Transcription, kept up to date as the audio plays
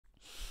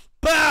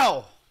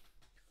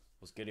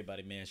What's good,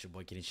 everybody, man? It's your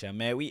boy, Chao,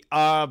 man. We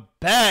are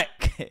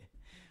back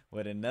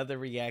with another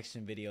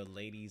reaction video,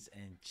 ladies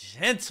and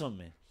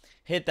gentlemen.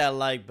 Hit that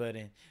like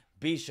button.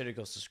 Be sure to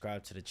go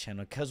subscribe to the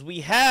channel because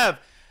we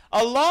have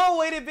a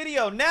long-awaited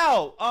video.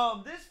 Now,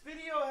 this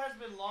video has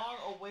been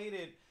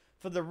long-awaited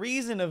for the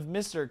reason of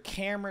Mr.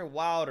 Cameron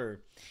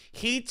Wilder.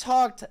 He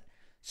talked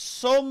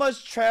so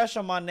much trash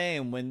on my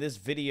name when this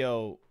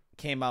video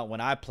came out when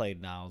I played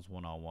Niles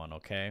one-on-one,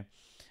 okay?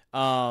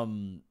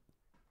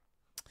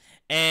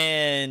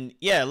 And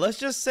yeah, let's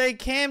just say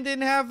Cam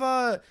didn't have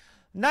a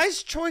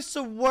nice choice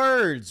of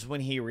words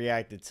when he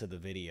reacted to the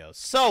video.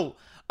 So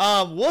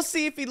we'll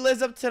see if he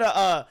lives up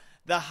to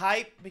the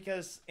hype,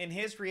 because in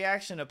his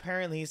reaction,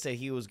 apparently he said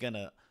he was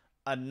gonna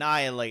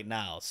annihilate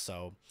Niles.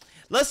 So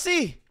let's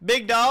see,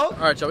 big dog.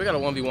 All right, y'all, we got a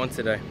 1v1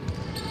 today.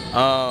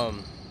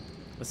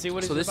 Let's see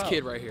what it's about. So this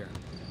kid right here,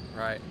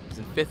 right, he's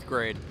in 5th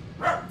grade.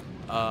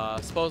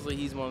 Supposedly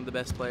he's one of the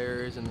best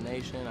players in the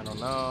nation. I don't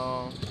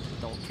know.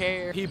 Don't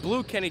care. He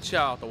blew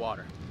Chao out the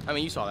water. I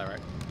mean, you saw that, right?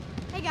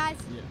 Hey, guys.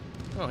 Yeah.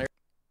 Oh,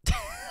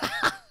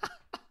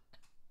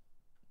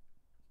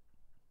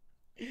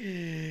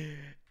 here.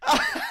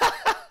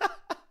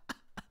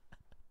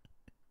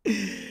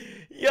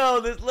 Yo,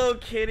 this little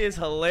kid is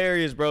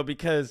hilarious, bro,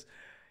 because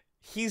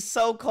he's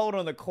so cold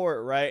on the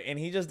court, right? And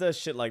he just does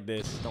shit like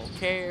this. Don't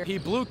care. He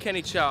blew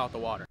Chao out the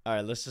water. All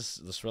right,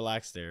 let's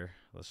relax there.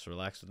 Let's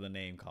relax with the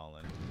name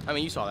calling. I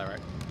mean, you saw that, right?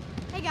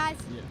 Hey, guys.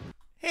 Yeah.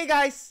 Hey,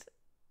 guys.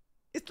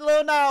 It's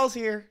little Niles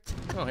here.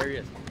 Oh, here he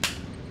is.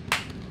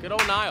 Good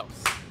old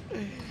Niles.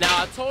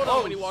 Now, I told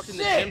him when he walked in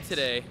the gym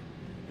today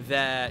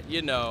that,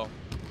 you know,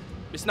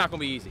 it's not going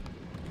to be easy.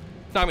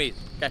 It's not going to be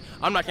easy, okay?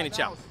 I'm not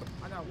Chao.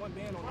 I got one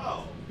band on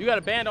Niles. You got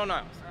a band on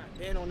Niles.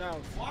 Band on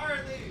Niles. Why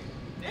are they?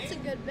 That's a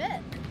good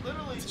bet.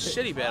 Literally It's a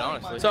shitty bet,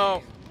 honestly.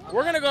 So,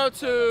 we're going to go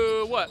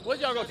to, what? What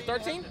did y'all go to,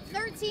 13?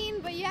 13,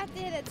 but you have to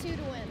hit a 2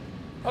 to win.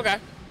 Okay.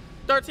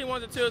 13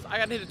 ones and 2s. I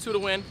got to hit a 2 to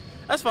win.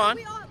 That's fine.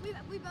 We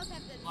both have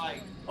to.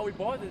 Like, Oh, we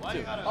both did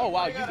 2. gotta- Oh,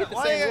 wow. You get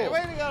the same rule.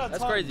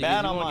 That's crazy. You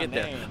bad on won't my get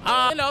there. name.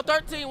 You know,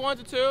 13 ones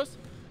and 2s.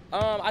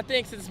 I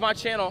think since it's my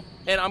channel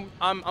and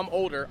I'm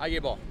older, I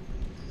get ball.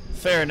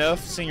 Fair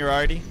enough.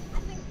 Seniority.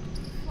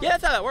 Yeah,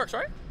 that's how that works,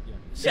 right? Yeah.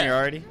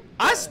 Seniority.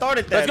 I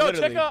started that. Let's go.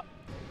 Literally. Check up.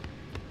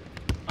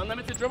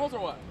 Unlimited dribbles or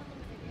what?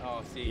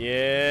 Oh, see.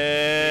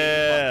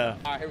 Yeah.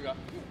 All right, here we go.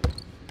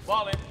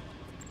 Ball in.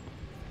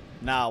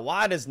 Now,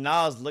 why does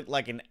Niles look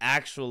like an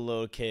actual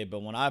little kid,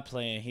 but when I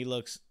play him, he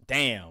looks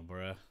damn,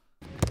 bruh.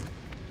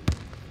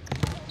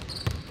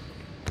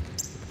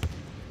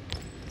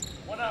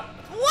 What up?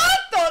 What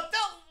the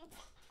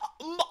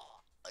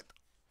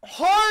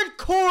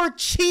hardcore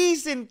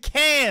cheese and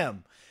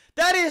Cam?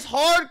 That is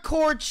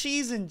hardcore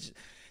cheese and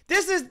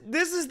this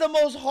is the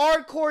most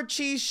hardcore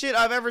cheese shit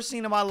I've ever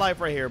seen in my life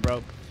right here,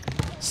 bro.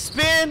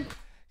 Spin,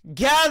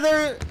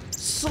 gather,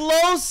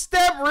 slow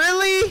step,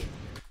 really?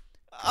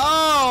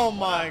 Oh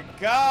my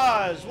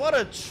gosh, what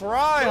a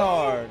try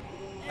hard.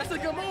 That's a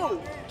good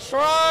move.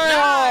 Try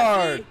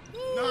hard.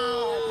 Nah,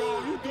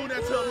 bro, you doing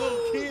that to a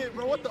little kid,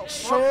 bro. What the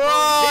fuck?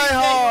 Try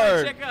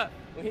hard. Check up.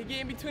 When he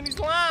get in between these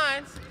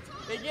lines,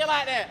 they get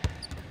like that.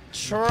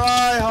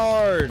 Try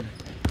hard.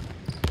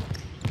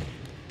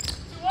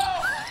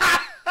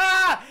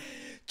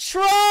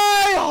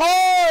 Try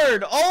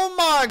hard. Oh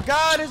my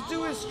god, this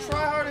dude is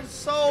try hard and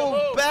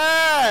so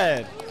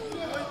bad.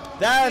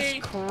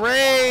 That's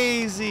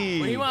crazy.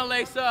 When you want to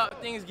lace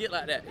up, things get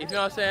like that. You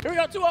know what I'm saying? Here we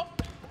go, 2-0.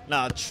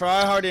 Nah,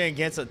 try harding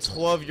against a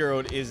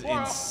 12-year-old is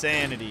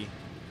insanity.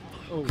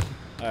 Oh.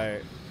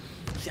 Alright.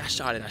 Yeah, I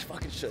shot it. I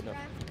fucking shouldn't have.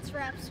 It's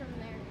wraps from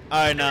there.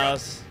 Alright,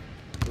 Niles.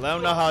 Let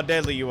them know how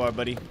deadly you are,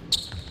 buddy.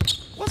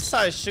 What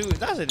size shoes?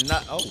 That's a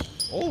not. Oh.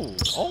 Oh.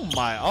 Oh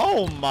my.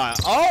 Oh my.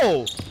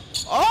 Oh.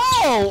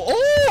 Oh.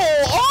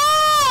 Oh.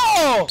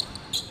 Oh.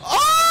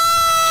 Oh.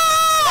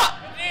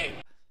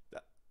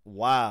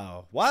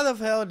 Wow. Why the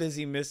hell does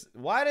he miss?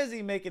 Why does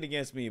he make it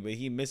against me, but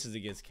he misses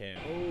against Cam?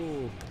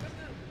 Oh.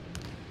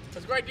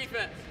 That's great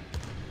defense.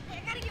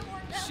 Hey, I gotta get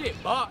warmed up.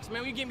 Shit, box,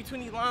 man. When you get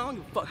between these lines, I don't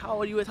give a fuck how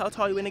old you is, how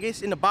tall you is.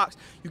 Nigga, in the box,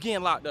 you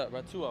getting locked up,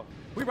 bro. 2-0.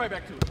 We right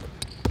back to it.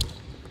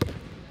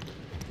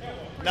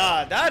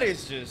 Nah, that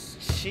is just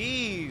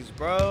cheese,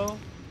 bro.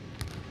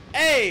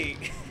 Hey.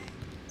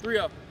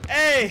 3-0.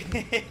 Hey.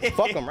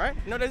 Fuck him, right?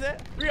 You know what they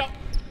said? 3-0.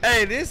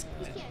 Hey, this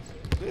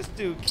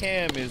dude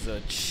Cam is a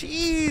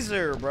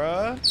cheeser,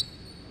 bruh.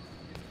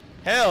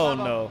 Hell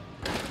no.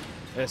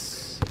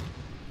 Yes.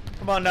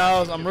 Come on,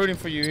 Niles. I'm rooting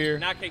for you here.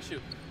 Now I can't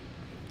shoot.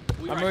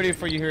 I'm rooting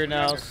for you here,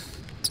 Niles.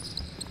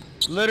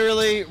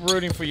 Literally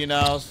rooting for you,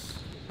 Niles.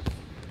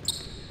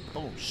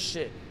 Oh,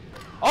 shit.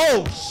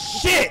 Oh,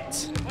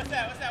 shit. What's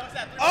that?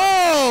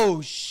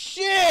 Oh,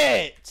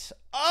 shit.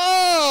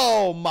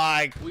 Oh,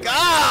 my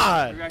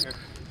God. Right here.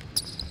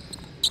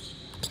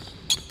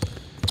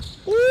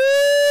 Woo!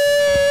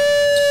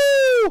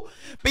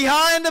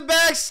 Behind the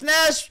back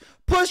snatch,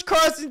 push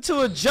cross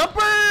into a jumper.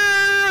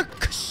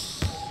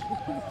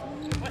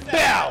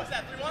 Bow. What's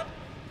that? 3-1?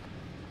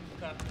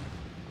 Okay.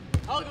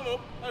 I'll go move.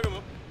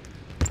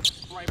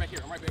 I'm right back here.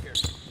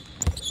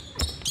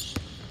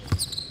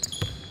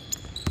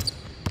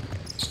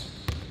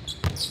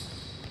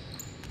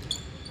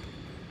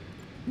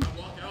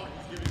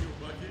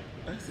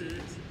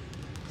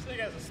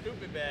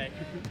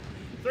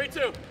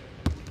 3-2.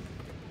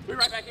 We're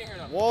right back in here,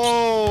 though.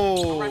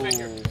 Whoa. Right back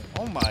here.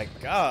 Oh, my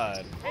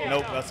God.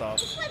 Nope, that's off.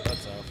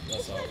 That's off.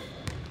 That's off.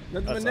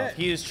 That's off.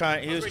 He was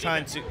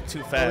trying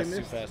too fast.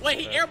 Too fast. Wait,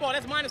 he airball.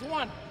 That's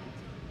 -1.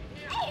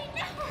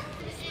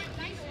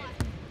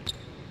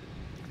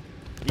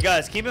 You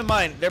guys, keep in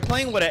mind, they're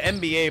playing with an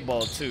NBA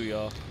ball, too,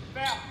 y'all.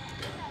 Foul.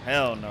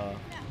 Hell no.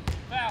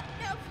 Foul.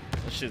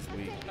 That shit's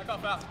weak. I call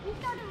foul. You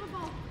started with the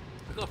ball.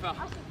 I call foul.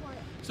 I'll shoot for it.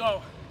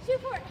 So,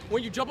 Shoot for it.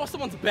 when you jump off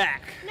someone's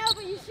back, No,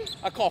 but you shoot.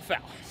 I call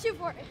foul. Shoot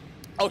for it.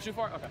 Oh, shoot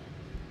for it? Okay.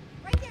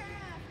 Right there.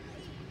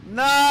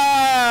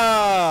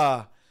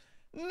 Nah.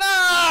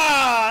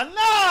 Nah.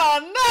 Nah.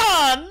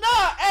 Nah.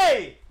 Nah.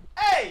 Hey.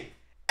 Hey.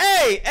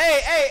 Hey,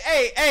 hey, hey,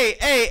 hey, hey,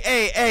 hey,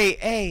 hey,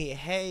 hey,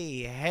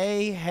 hey,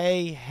 hey,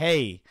 hey,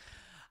 hey.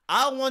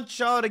 I want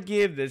y'all to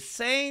give the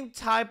same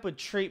type of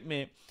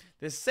treatment,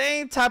 the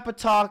same type of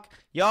talk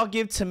y'all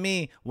give to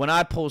me when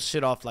I pull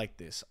shit off like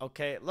this.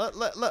 Okay?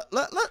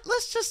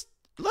 Let's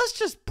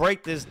just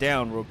break this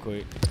down real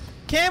quick.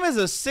 Cam is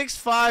a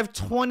 6'5",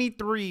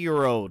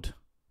 23-year-old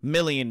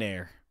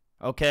millionaire.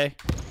 Okay?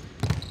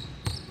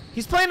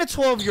 He's playing a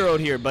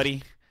 12-year-old here,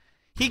 buddy.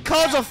 He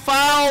calls a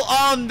foul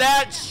on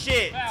that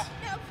shit. Foul.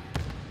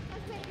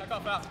 I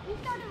call foul. You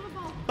started with the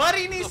ball.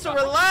 Buddy needs to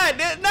relax.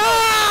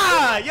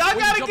 Nah! Y'all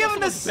gotta give him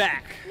this.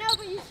 back. No,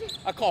 but you shoot.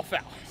 I call foul.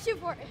 Shoot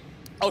for it.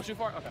 Oh, shoot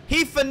for it? Okay.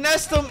 He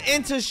finessed him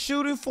into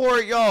shooting for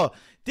it, y'all.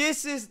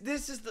 This is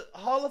the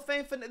Hall of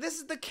Fame. This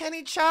is the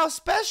Kenny Chao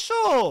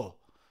special.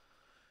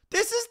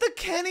 This is the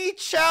Kenny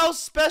Chao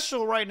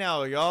special right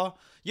now, y'all.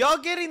 Y'all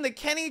getting the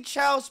Kenny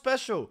Chao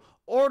special.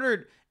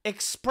 Ordered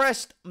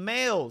expressed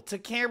mail to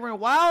Cameron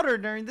Wilder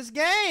during this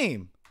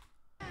game.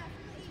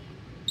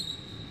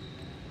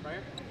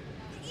 Right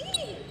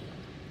here?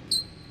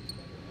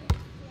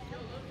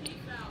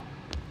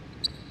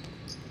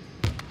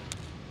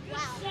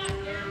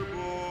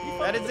 Wow.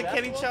 That is a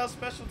Kenny Chao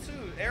special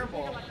too.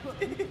 Airball.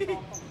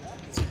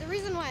 See, the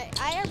reason why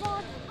I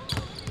airballed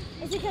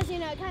is because, you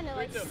know, it kind of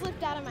like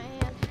slipped out of my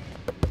hand.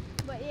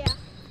 But yeah.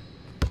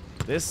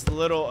 This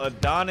little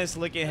Adonis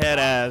looking head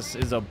ass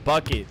is a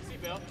bucket.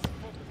 Seatbelt.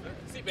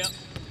 Seatbelt.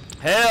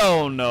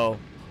 Hell no.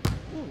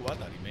 Ooh, I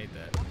thought he made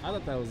that. I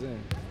thought that was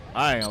in.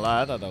 I ain't gonna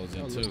lie, I thought that was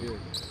in That looked too. good.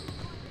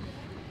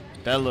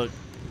 That looked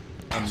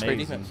Great amazing.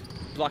 defense.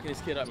 Blocking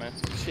this kid up, man.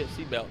 Shit,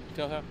 seatbelt.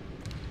 Tell her.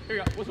 Here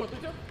you go. What's 1, 3,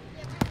 2?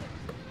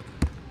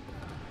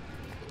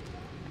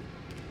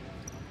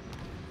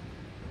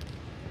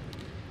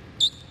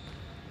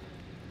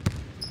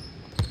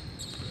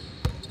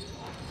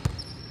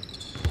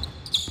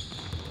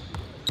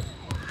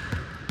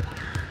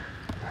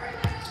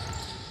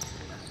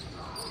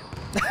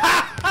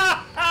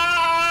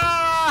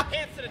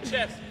 Hands to the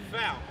chest.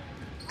 Foul.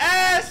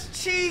 Ass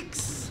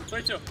cheeks.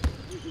 3, 2.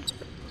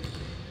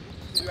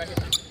 Right here.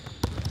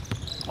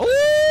 Ooh!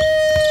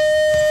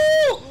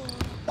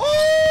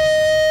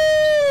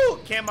 Ooh!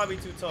 Cam might be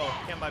too tall.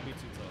 Cam might be too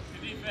tall.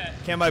 Defense.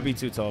 Cam might be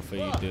too tall for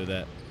you to do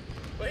that.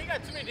 But he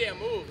got too many damn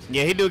moves.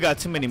 Yeah, he do got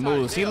too many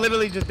moves. He damn.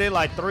 literally just did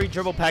like 3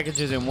 dribble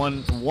packages in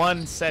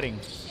one setting.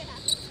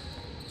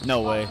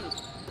 No way.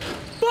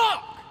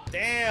 Fuck!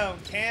 Damn,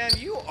 Cam,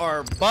 you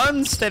are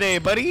buns today,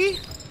 buddy.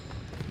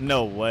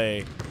 No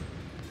way.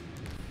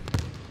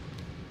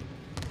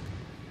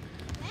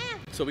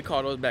 So we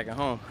call those back at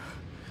home.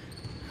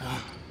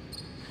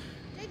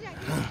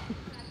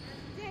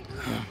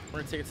 We're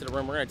gonna take it to the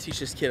room. We're gonna teach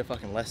this kid a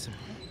fucking lesson.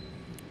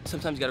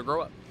 Sometimes you gotta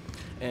grow up.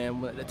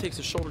 And that takes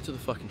a shoulder to the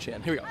fucking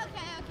chin. Here we go. Okay.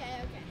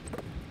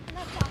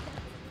 Enough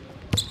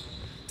talking.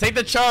 Take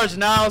the charge,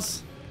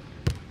 Niles.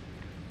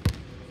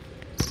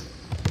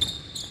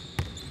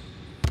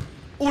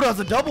 Ooh, that was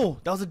a double.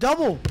 That was a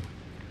double.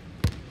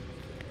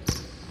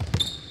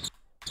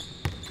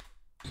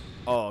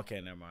 Oh,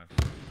 okay, never mind.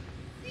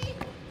 See?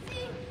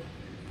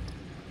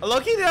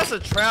 Low-key, that's a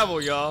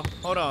travel, y'all.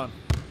 Hold on.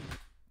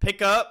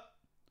 Pick up.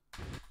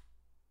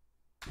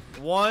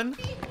 1.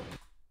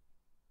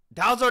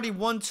 That was already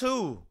 1,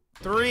 2,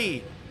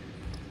 3.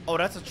 Oh,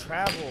 that's a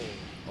travel.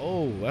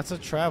 Oh, that's a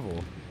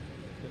travel.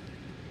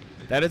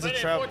 That is a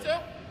travel.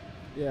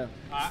 Yeah.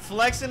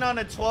 Flexing on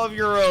a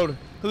 12-year-old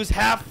who's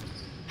half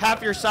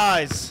your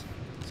size.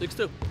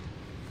 6'2".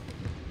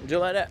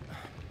 Just like that.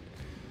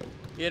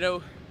 You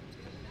know,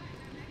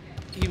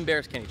 he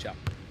embarrassed Kenny Chao.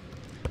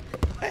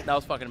 That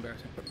was fucking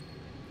embarrassing.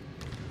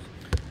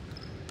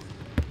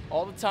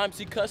 All the times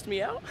he cussed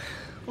me out,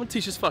 I'm gonna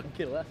teach this fucking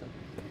kid a lesson.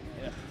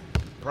 Yeah.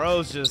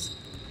 Bro's just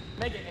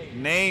Make it 8.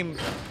 name,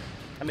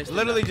 I missed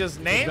literally it. just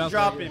name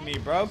dropping me,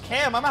 bro.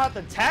 Cam, I'm gonna have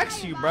to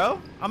tax you,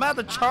 bro. I'm gonna have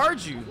to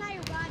charge you It's not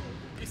your body.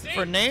 You see?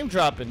 for name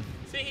dropping.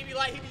 See, he be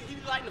lighting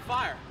the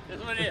fire.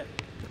 That's what it is.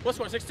 What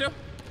score? 6'2"?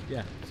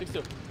 Yeah.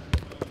 6'2".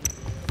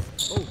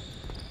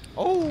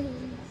 Oh.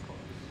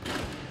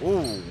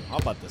 Ooh, I'm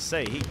about to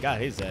say he got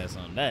his ass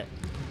on that.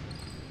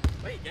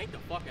 Wait, he yanked the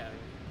fuck out of me.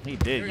 He Here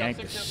did we go, yank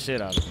the 6'2".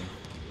 shit out of me.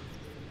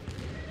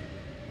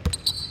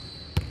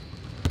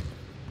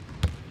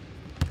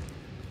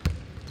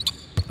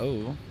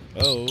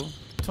 Oh,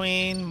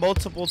 tween,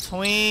 multiple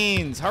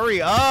tweens.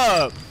 Hurry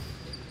up.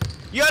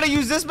 You gotta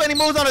use this many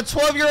moves on a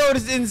 12-year-old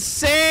is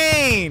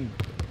insane.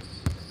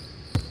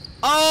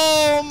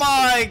 Oh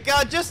my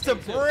god, just a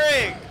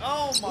break.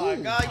 Oh my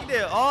god, you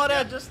did all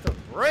that just to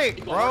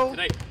break, bro.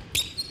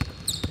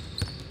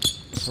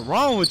 What's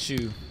wrong with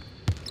you?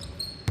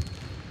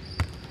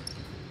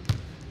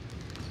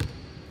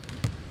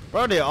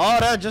 Bro, did all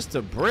that just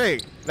to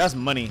break. That's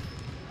money.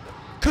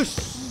 Kush.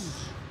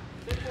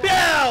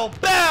 Bow,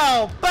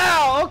 bow,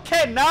 bow.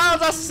 Okay,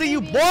 Niles, I see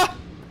you, boy.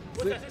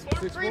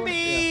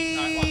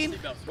 Screaming.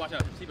 Watch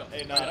out, seatbelts.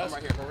 Hey, nah, that's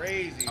I'm right here.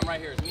 crazy. I'm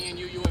right here. It's me and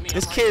you, you and me.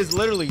 This kid's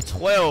literally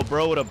 12,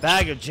 bro, with a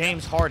bag of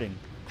James Harden.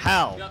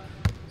 How? Yep.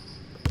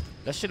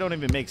 That shit don't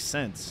even make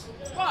sense.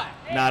 What?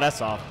 Nah,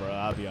 that's off, bro.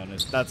 I'll be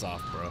honest. That's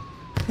off, bro.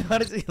 How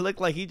does he look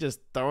like he just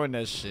throwing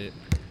that shit?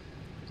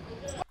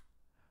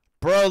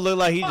 Bro, look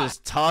like he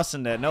just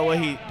tossing that. No way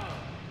he...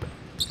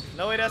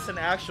 No way that's an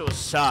actual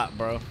shot,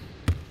 bro. You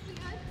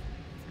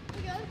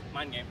good?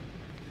 Mind game.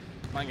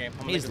 Mind game.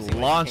 He's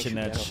launching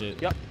that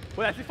shit. Yep.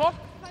 What that's it for? $5.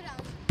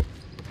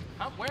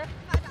 Huh? Where?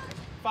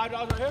 $5.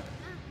 $5 right here?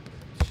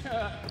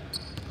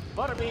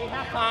 Butterbean,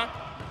 half time.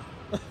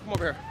 Come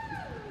over here.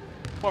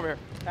 Come over here.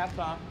 Half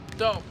time.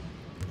 So,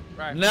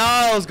 right.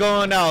 Niles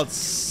going out He's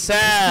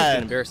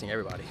sad. embarrassing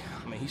everybody.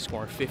 I mean, he's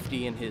scoring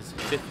 50 in his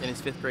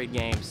fifth grade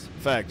games.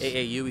 Facts.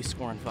 AAU, he's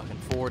scoring fucking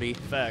 40.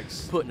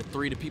 Facts. Putting a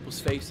 3 to people's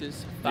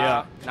faces.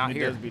 Yeah, Not he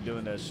here. does be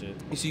doing that shit.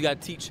 So you gotta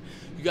teach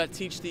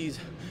these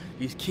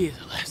kids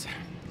a lesson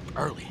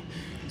early.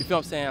 You feel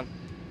what I'm saying?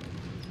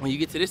 When you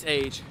get to this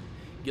age,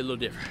 get a little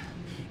different.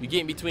 You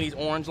get in between these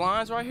orange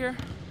lines right here,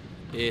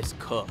 it's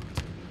cooked.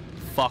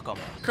 Fuck them.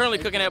 Currently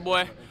cooking that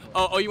boy.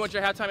 Oh, you want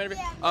your halftime interview?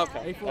 Yeah.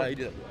 Okay. Oh, you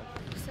did.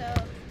 So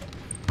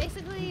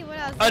basically what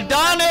I was doing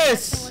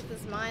Adonis! was messing with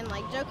his mind,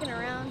 like joking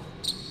around.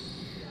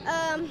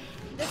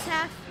 This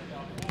half,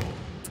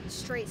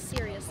 straight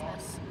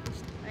seriousness.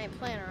 I ain't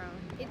playing around.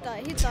 He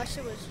thought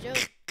shit was a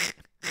joke.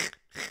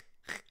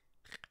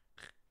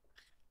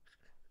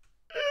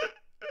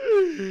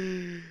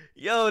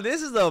 Yo,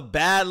 this is a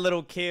bad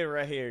little kid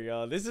right here,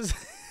 y'all. This is...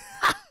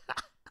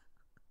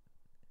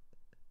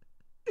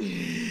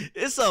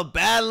 It's a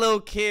bad little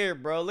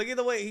kid, bro. Look at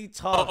the way he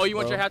talks. Oh, you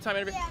want bro. your halftime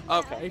interview? Yeah.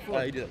 Okay.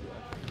 Oh, you did.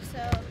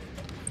 So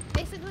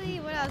basically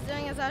what I was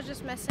doing is I was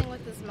just messing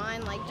with his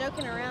mind, like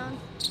joking around.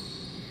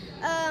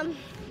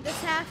 This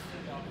half,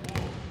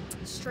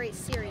 straight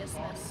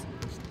seriousness.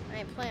 I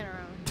ain't playing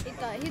around.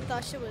 He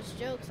thought shit was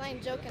jokes. I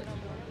ain't joking no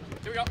more.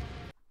 Here we go.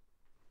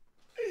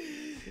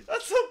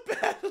 That's a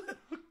bad little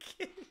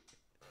kid.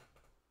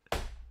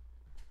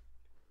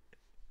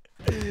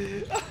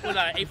 Was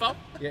that an 8-4?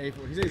 Yeah,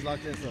 8-4. He said he's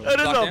locked in. So. That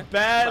is Locked a in?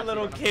 bad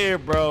little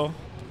kid, bro.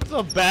 That's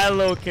a bad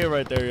little kid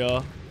right there,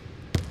 y'all.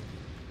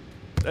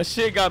 That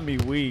shit got me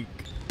weak.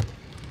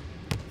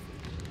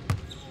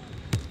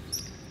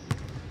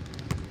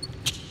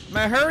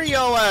 Man, hurry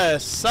your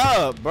ass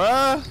up,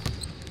 bruh.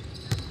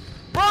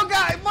 Bro,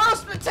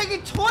 it's been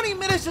taking 20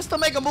 minutes just to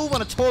make a move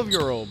on a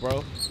 12-year-old,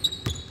 bro.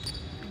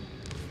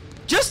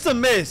 Just to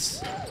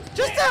miss.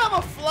 Just to have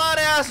a flat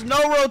ass, no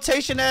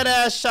rotation, that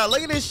ass shot.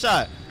 Look at this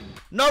shot.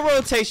 No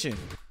rotation.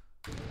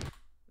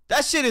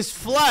 That shit is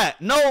flat.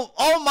 No,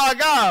 oh my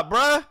god,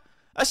 bruh.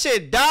 That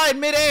shit died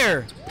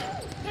midair.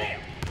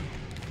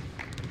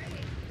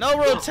 No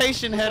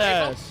rotation, head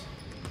ass.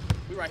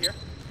 We right here.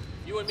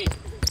 You and me.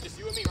 Just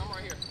you and me. I'm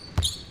right here.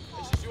 It's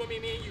just you and me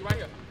and you right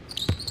here.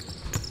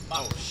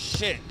 Oh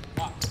shit.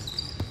 Wow.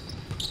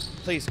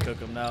 Please cook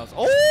him now.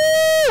 Oh!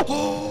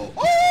 Oh!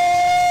 Oh!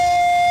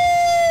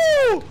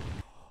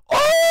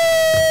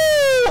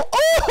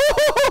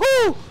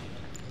 Oh!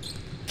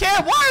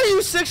 Cam, why are you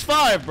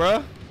 6'5",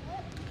 bro?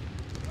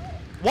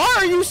 Why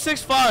are you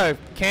 6'5",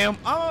 Cam?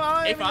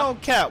 I ain't even gonna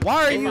cap.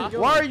 Why are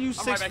you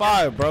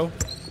 6'5", bro?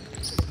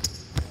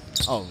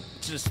 Oh,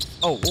 just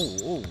oh.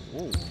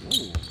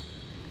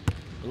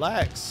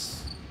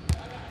 Relax.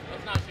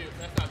 That's not you.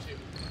 That's not you.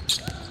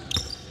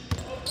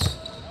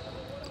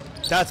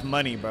 That's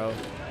money, bro.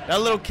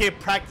 That little kid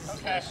practices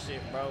that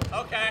shit, bro.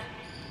 Okay.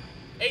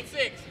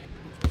 8-6.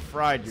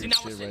 Fried See, your now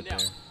we're shit sitting right down.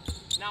 there.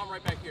 Now I'm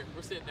right back here.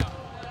 We're sitting down.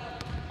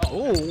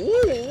 Oh.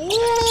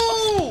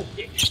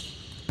 Yeah.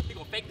 You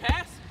gonna fake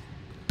pass?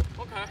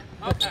 Okay.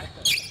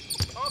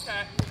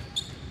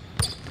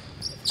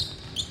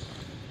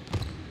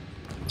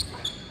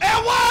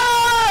 And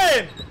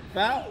one!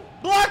 Foul?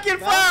 Blocking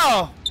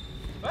foul!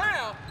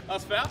 Foul.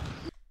 That's foul.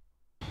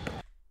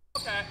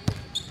 Okay.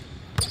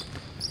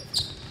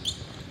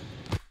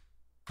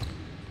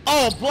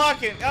 Oh,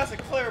 blocking. That's a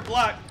clear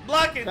block.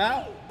 Blocking.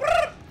 Foul?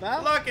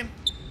 Foul? Blocking.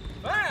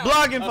 Foul.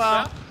 Blocking That's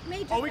foul.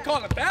 Major Oh, we foul.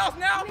 calling fouls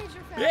now?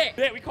 Major foul.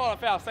 Bet. We calling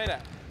fouls. Say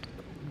that.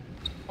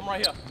 I'm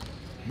right here.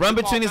 Run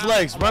between his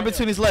legs. I'm Run right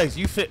between his legs.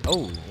 You fit.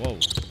 Oh, whoa.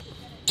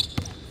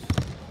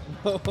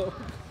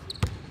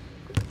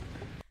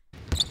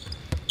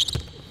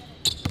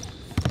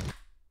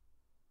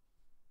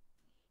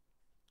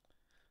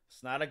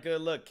 It's not a good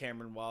look,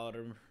 Cameron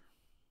Wilder.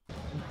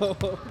 I'm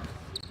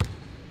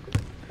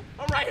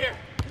right here.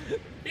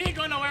 He ain't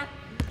going nowhere.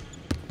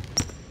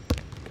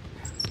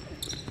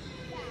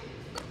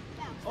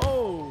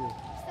 Oh.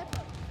 Step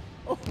up.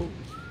 Oh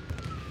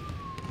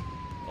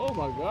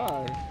my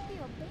God.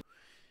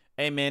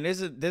 Hey man,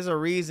 there's a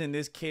reason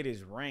this kid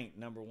is ranked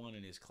 #1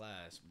 in his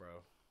class,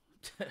 bro.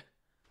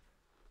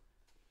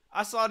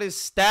 I saw this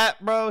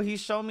stat, bro. He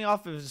showed me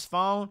off of his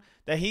phone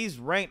that he's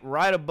ranked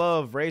right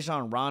above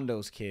Rajon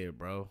Rondo's kid,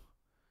 bro.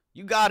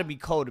 You gotta be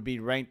cold to be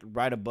ranked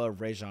right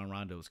above Rajon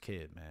Rondo's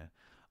kid, man.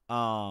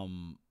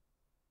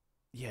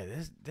 Yeah,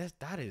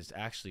 that is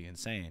actually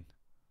insane.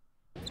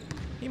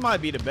 He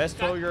might be the best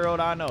 12-year-old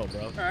I know,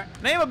 bro. All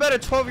right. Name a better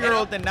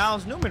 12-year-old than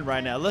Niles Neumann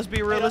right now. Let's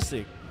be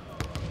realistic.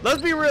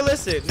 Let's be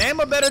realistic. Name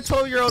a better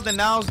 12-year-old than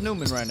Niles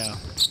Neumann right now.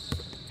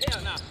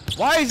 Hell nah.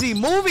 Why is he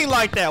moving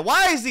like that?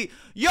 Why is he...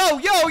 Yo,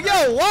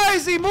 why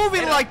is he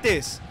moving like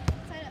this?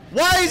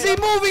 Why is he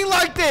moving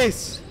like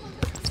this?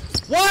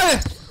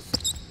 Why?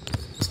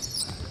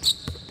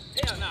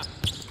 Hell nah.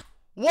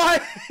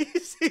 Why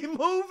is he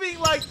moving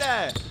like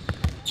that?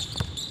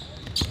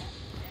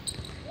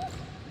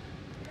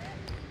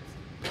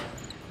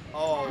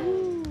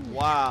 Oh,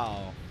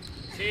 wow.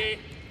 See?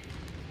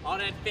 All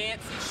that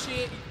fancy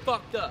shit, you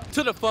fucked up.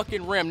 To the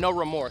fucking rim, no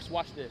remorse.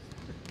 Watch this.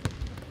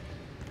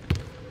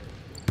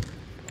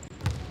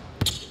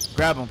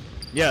 Grab him.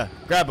 Yeah,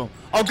 grab him.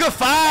 Oh, good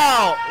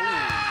foul.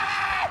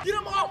 Get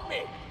him off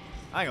me!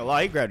 I ain't gonna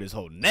lie, he grabbed his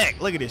whole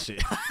neck. Look at this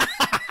shit.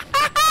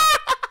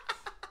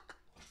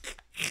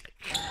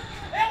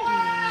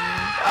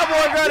 That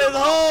boy grabbed his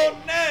whole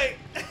neck.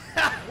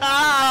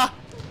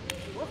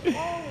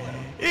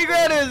 He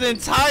grabbed his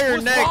entire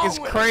neck. It's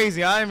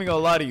crazy. I ain't even gonna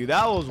lie to you.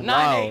 That was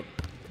wild.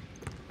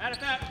 Matter of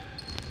fact,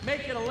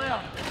 make it a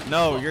left.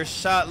 No, your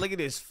shot. Look at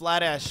this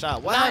flat ass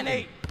shot. What happened?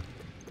 9-8.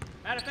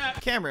 Matter of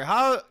fact, Cameron,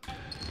 how?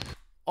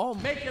 Oh,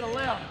 make it a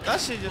left. that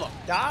shit just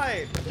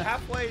died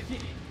halfway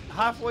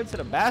to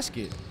the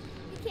basket.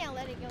 You can't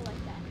let it go like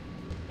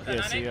that.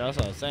 Yeah, see, that's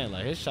what I was saying.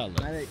 Like his shot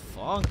looked 9-8.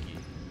 funky.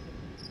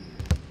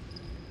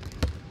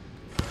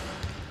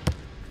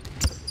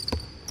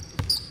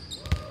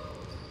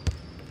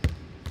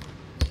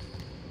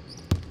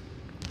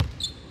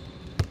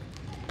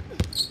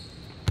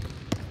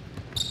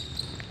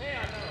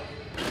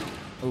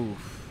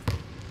 Oof.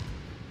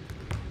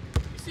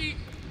 You see,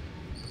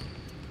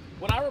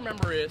 what I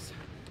remember is,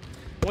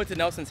 I went to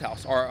Nelson's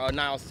house, or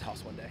Niles'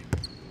 house one day.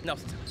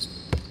 Nelson's house.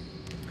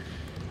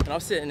 And I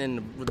was sitting in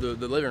the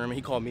living room and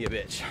he called me a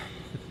bitch.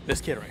 This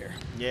kid right here.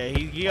 Yeah,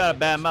 he got a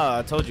bad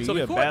mouth. I told you, So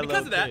he a bad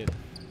because little of that, kid.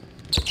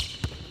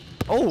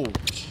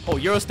 Oh,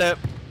 Euro step.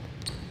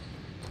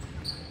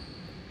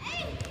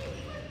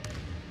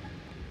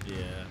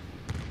 Yeah.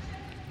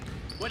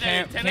 what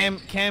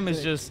Cam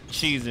is just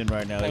cheesing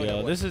right now, No,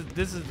 yo. no, This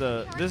is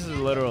a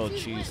literal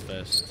cheese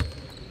fest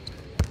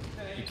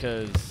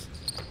because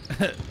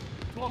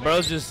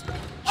bro's just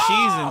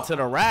cheesing to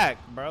the rack,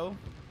 bro.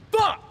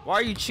 fuck! Why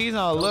are you cheesing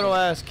on a little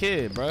ass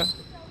kid, bro?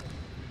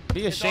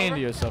 Be ashamed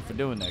of yourself for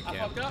doing that, I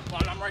Cam. fucked up.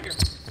 Well, I'm right here.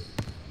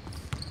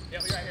 Yeah,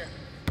 we right here.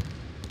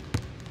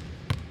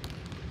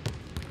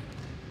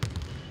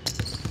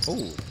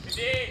 Ooh. You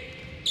did.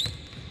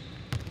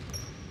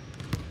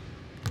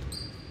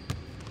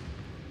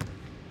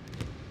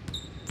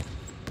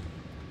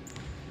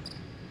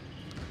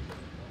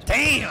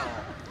 Damn.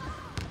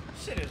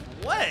 Shit is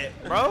wet,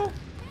 bro.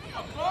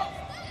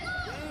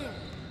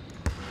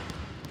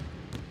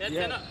 That's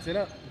Yeah, up. sit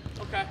up.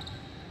 Okay.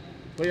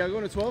 Wait, y'all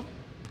going to 12?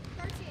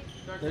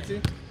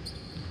 13?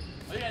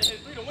 Oh, yeah, hit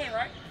 3 to win,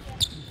 right?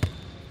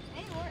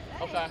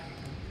 Okay.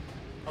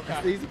 That's the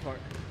Okay. easy part.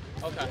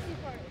 Okay.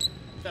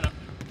 Stand up.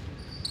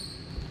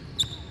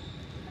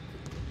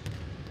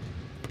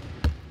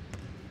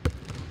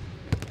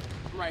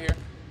 I'm right here.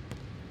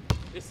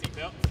 This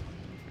seatbelt.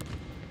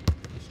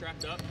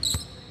 Strapped up.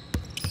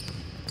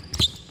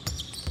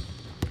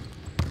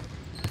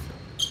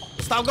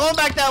 Stop going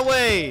back that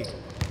way.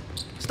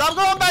 Stop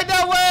going back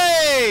that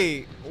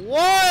way.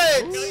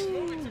 What? He's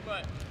moving too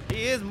much.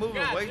 He is moving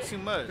God, way too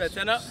much. Got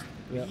 10 up.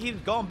 Yeah. He's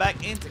going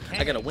back into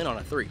Cam. I gotta win on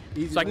a 3.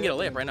 Easy so I can get a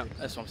win. layup right now.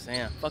 That's what I'm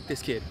saying. Fuck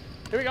this kid.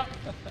 Here we go.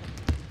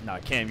 Nah,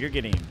 Cam, you're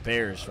getting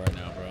embarrassed right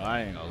now, bro.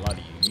 I ain't gonna lie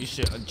to you. You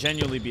should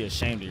genuinely be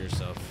ashamed of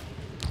yourself.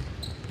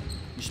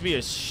 You should be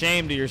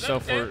ashamed of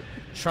yourself for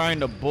trying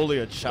to bully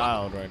a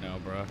child right now,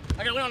 bro.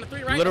 I gotta win on a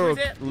 3, right?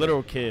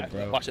 Literal kid,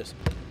 bro. Watch this.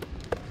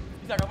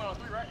 He's like, I win on a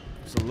 3, right?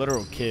 It's a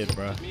literal kid,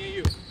 bro. Me and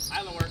you.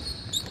 Island work.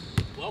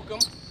 Welcome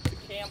to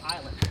Cam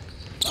Island.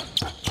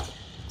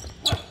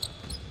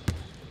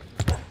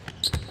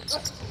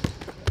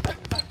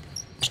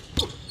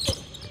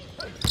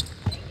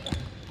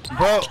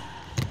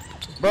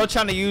 Bro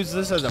trying to use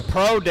this as a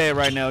pro day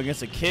right now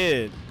against a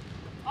kid.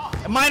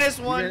 Minus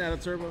You one. getting out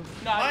of turbo?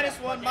 Minus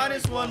one,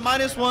 minus one,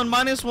 minus one,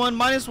 minus one,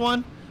 minus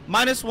one,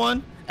 minus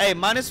one. Hey,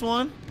 minus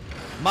one.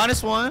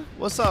 Minus one.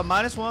 What's up?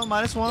 Minus one,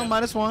 minus one,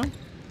 minus one.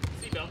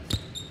 Seatbelt.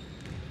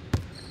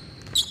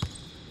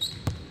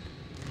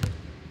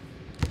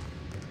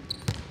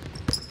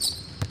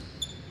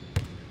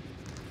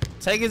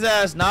 Take his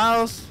ass,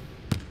 Niles.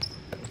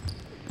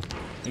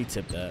 He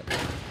tipped that.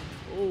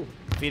 Ooh.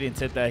 If he didn't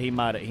tip that, he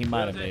might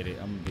have made it.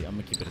 I'm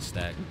gonna keep it a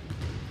stack.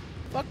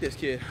 Fuck this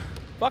kid.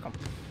 Fuck him.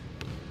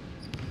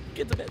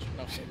 Get the bitch.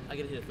 No, I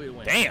gotta hit a 3 to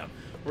win. Damn.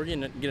 We're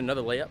gonna get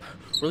another layup.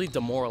 Really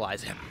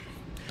demoralize him.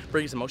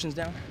 Bring his emotions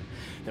down.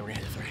 Then we're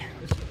gonna hit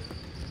a 3.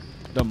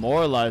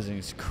 Demoralizing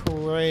is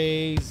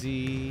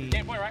crazy.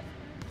 Game point, right?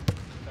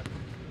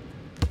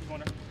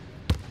 Corner.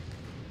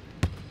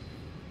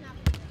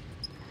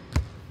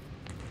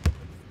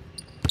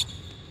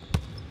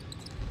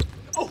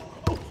 Oh,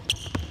 oh.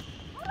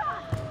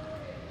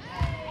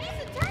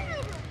 It's a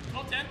turnover.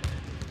 Oh, 10.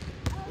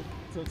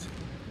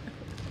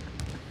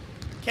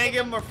 Can't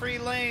give him a free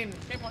lane.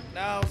 Game point.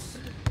 Niles.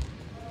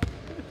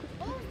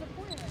 What was the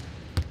point of it?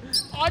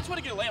 Oh, I just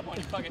want to get a layup on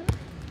you. Fuck it.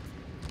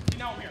 See,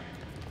 now I'm here.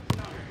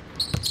 Now I'm here.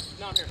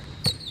 Now I'm here.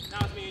 Now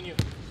it's me and you.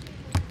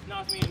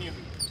 Now it's me and you.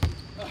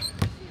 Oh,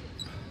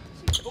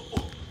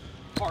 oh.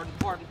 Pardon,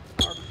 pardon,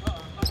 pardon.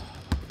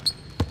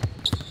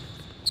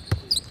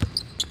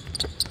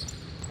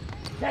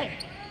 Dang.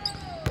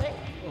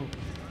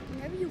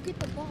 Whenever you get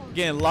the ball,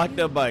 Getting locked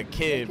up by a take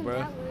kid, him bro.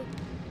 that way,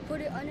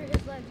 put it under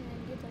his legs and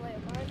then get the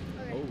layup. Alright?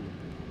 Okay. Oh.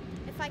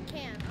 If I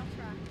can, I'll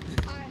try.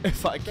 Alright.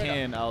 If I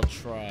can, I'll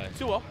try.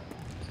 2-0.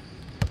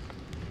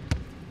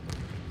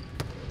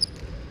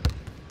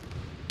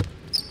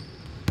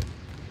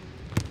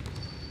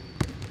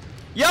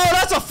 Yo,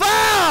 that's a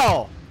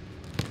foul!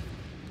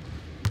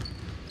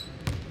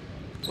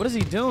 What is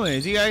he doing?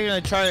 Is he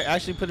gonna try to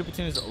actually put it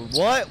between his...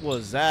 What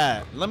was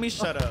that? Let me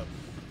shut up.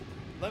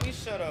 Let me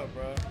shut up,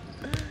 bro.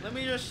 Let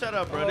me just shut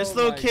up, bro. This Oh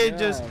little my kid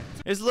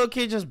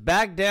God. just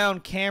backed down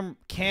Cam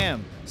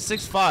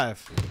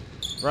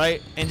 6'5",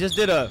 right? And just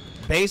did a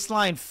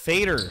baseline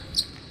fader.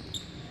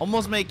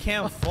 Almost made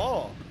Cam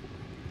fall.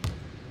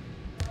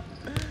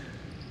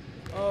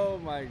 Oh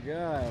my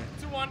god.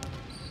 2-1.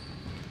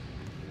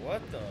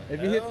 What the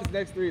If he hits his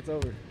next 3, it's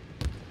over.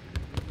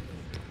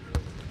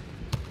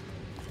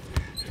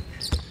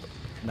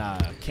 Nah,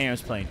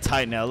 Cam's playing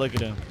tight now. Look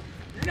at him.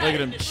 You're not Look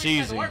at him hitting it, you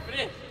have to cheesing. work it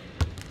in.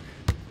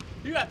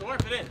 You have to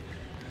work it in.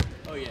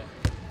 Oh yeah.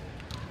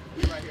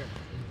 You right here.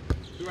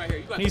 You right here.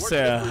 You got He to work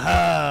said, it in.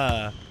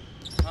 huh.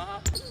 Uh-huh.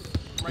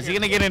 Right Is he here.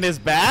 gonna get in his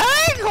bag?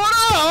 Hold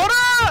on, hold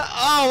on.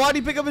 Oh, why'd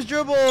he pick up his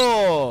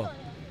dribble?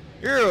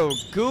 You're a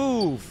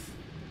goof.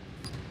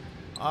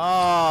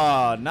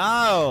 Oh,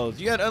 Niles.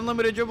 You had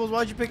unlimited dribbles.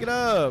 Why'd you pick it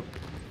up?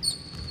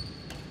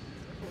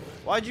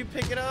 Why'd you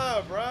pick it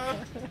up, bro?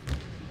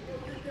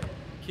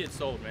 Kid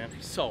sold, man.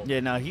 He's sold. Yeah,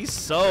 no, he's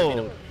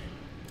sold.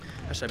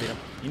 How should I beat him?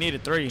 You need a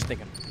 3. Just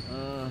thinking.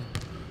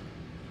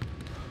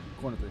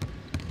 Corner 3.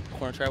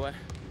 Corner try way.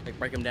 Like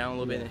break him down a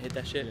little bit Yeah. and hit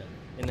that shit. Yeah.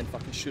 And then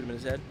fucking shoot him in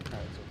his head.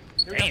 Alright,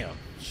 so. Damn.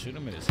 Shoot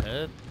him in his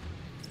head.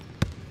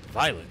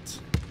 Violent.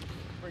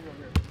 Bring him over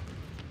here.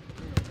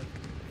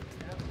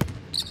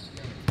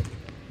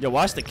 Yo,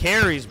 watch the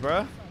carries,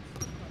 bro.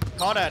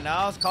 Call that,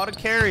 Niles. Call the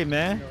carry,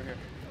 man. Bring him over here.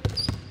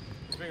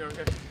 Bring him over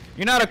here.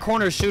 You're not a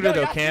corner shooter, Yo,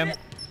 though, y'all see Cam. this?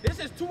 This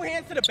is 2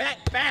 hands to the back.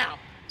 Foul.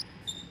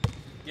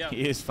 Yeah.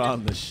 He is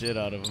fouling the shit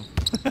out of him.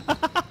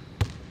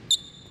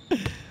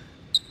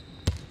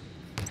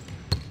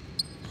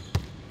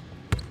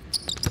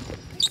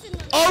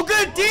 Oh,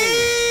 good D!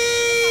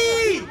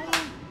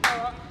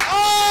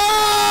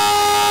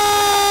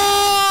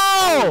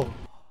 Oh!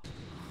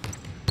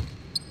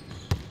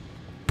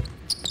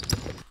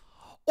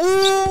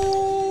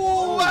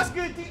 Ooh, that's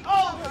good D.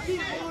 Oh, D.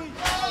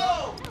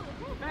 Oh!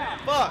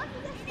 Fuck.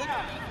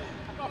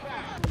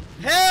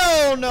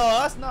 Hell no,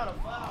 that's not a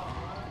foul.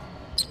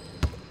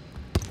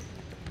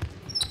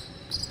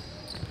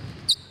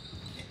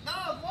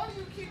 Nah, why do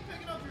you keep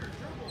picking up your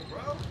dribble,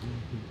 bro?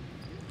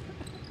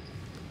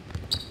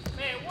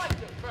 Man, what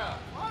the bro?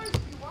 Why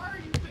are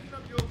you picking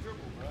up your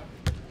dribble, bro?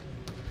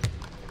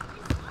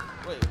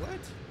 Wait, what?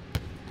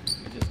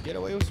 You just get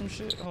away with some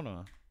shit? Hold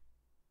on.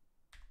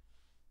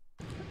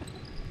 Oh,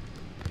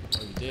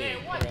 you did.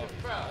 Man, what the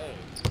bro?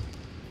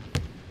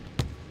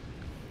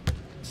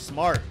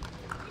 Smart.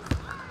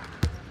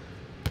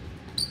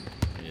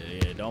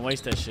 Yeah, don't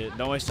waste that shit.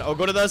 Don't waste. Oh,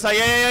 go to the other side.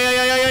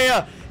 Yeah.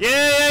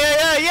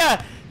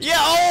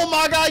 Oh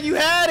my God, you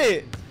had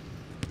it.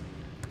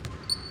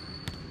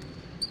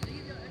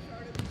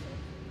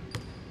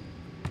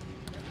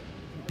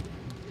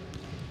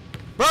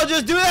 Bro,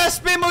 just do that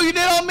spin move you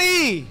did on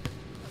me.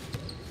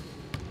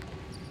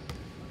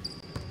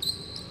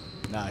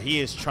 Nah,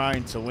 he is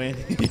trying to win.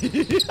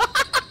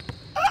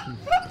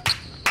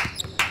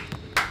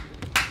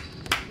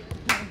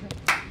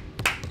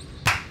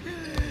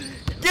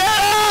 Get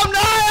him,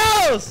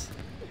 Niles!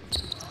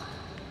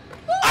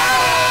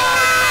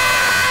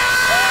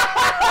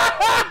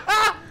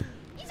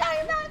 You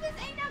talking about this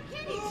ain't no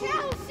Kenny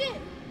Chao shit.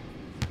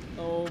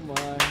 Oh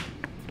my.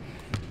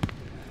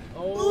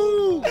 Oh.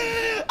 Ooh.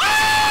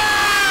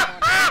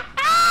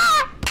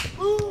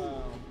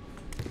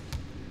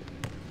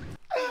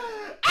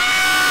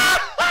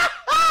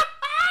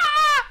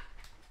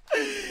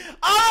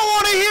 I don't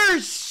want to hear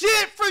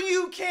shit from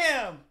you,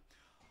 Cam.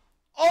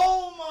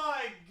 Oh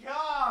my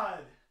God.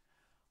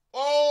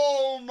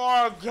 Oh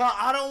my God.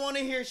 I don't want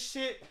to hear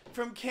shit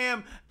from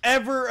Cam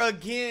ever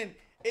again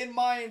in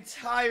my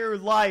entire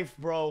life,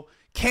 bro.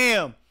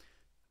 Cam.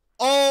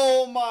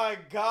 Oh my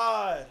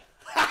God.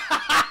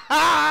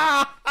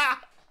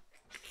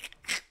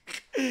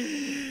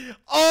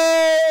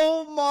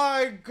 Oh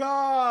my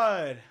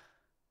God.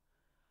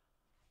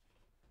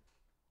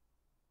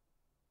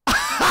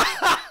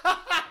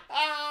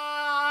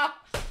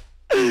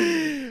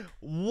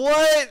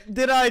 What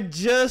did I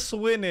just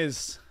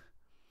witness?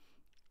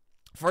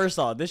 First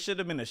off, this should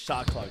have been a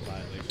shot clock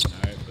violation,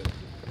 alright? But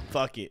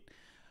fuck it.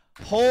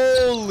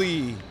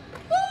 Holy.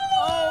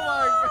 Oh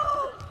my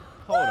God.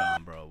 Hold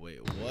on, bro.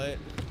 Wait, what?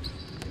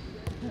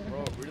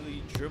 Bro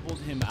really dribbled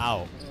him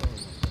out.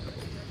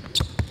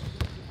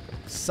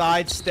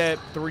 Sidestep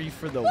 3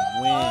 for the win.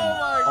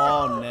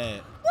 All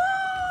net.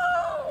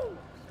 Woo!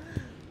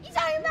 You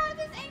talking about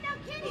this ain't no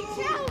Kenny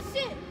Chao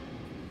shit?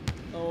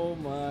 Oh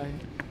my.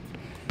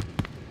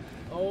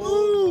 Oh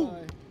Ooh.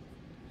 my.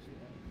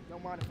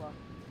 Don't mind if I.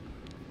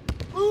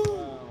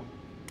 Wow.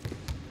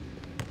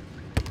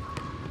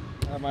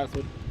 I might as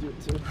well do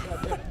it too.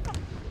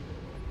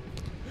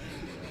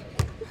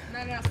 No,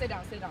 stay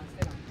down, stay down,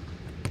 stay down.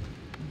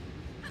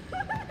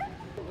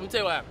 Let me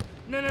tell you what happened.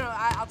 No,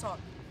 I'll talk.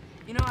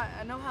 You know,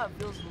 I know how it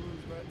feels to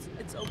lose, bro.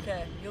 It's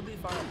okay. You'll be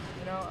fine.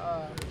 You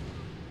know,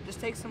 just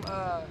take some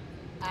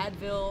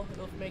Advil.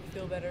 It'll make you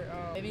feel better.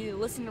 Maybe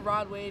listen to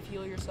Rod Wave,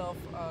 heal yourself.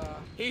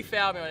 He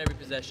fouled me on every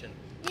possession.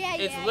 Yeah,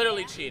 It's yeah.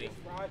 literally yeah. cheating.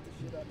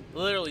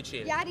 Literally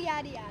cheating. Yada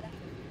yada yada.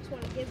 Just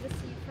want to give this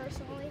to you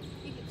personally.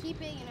 You can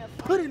keep it, you know.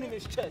 Put it in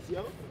his chest,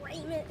 yo.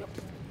 Frame it.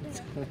 You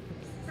know,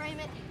 frame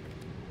it.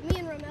 Me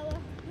and Romella,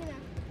 you know.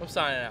 I'm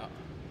signing out.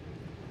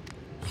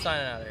 I'm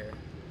signing out of here.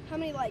 How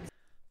many likes?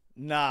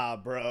 Nah,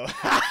 bro.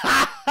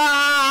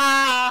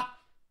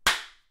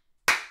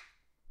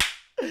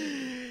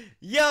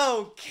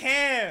 Yo,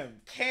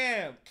 Cam.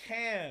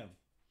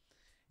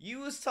 You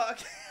was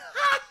talking.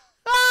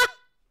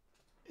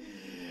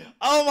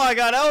 Oh my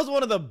God, that was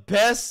one of the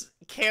best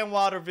Cam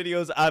Water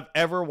videos I've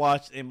ever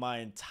watched in my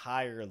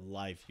entire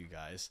life, you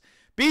guys.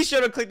 Be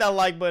sure to click that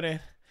like button.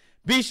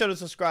 Be sure to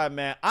subscribe,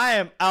 man. I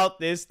am out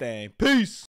this thing. Peace.